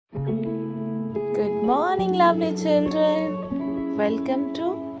Good morning, lovely children. Welcome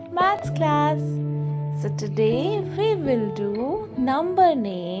to maths class. So today we will do number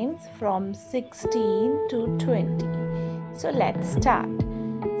names from 16 to 20. So let's start.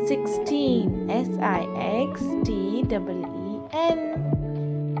 16 SIXTEEN.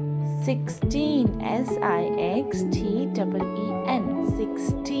 16 SIXTEEN.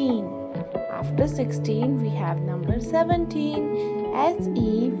 16. After 16 we have number 17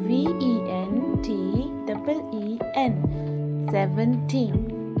 SEVENTEEN.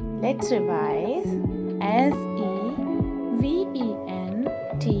 17. Let's revise. SEVENTEEN.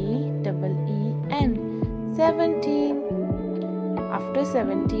 17. After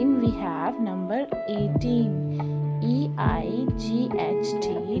 17 we have number 18. EIGHTEEN.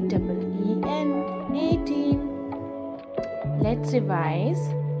 18. Let's revise.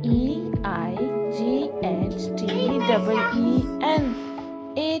 EIGHTEEN.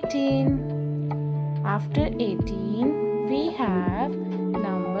 18. After 18 we have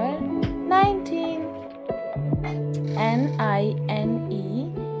number 19.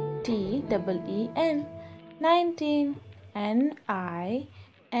 NINETEEN. 19.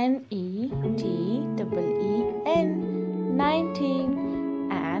 NINETEEN.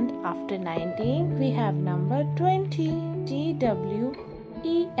 19. And after 19 we have number 20.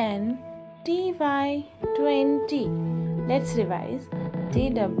 TWENTY. 20. Let's revise.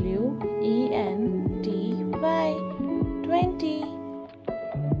 TWENTY. 20.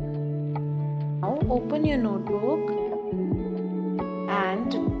 Now open your notebook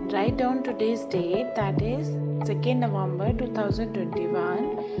and write down today's date, that is 2nd November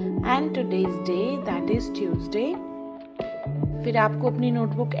 2021, and today's day, that is Tuesday. फिर आपको अपनी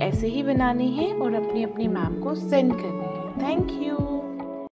notebook ऐसे ही बनानी है और अपनी अपनी ma'am को सेंड करनी है. Thank you.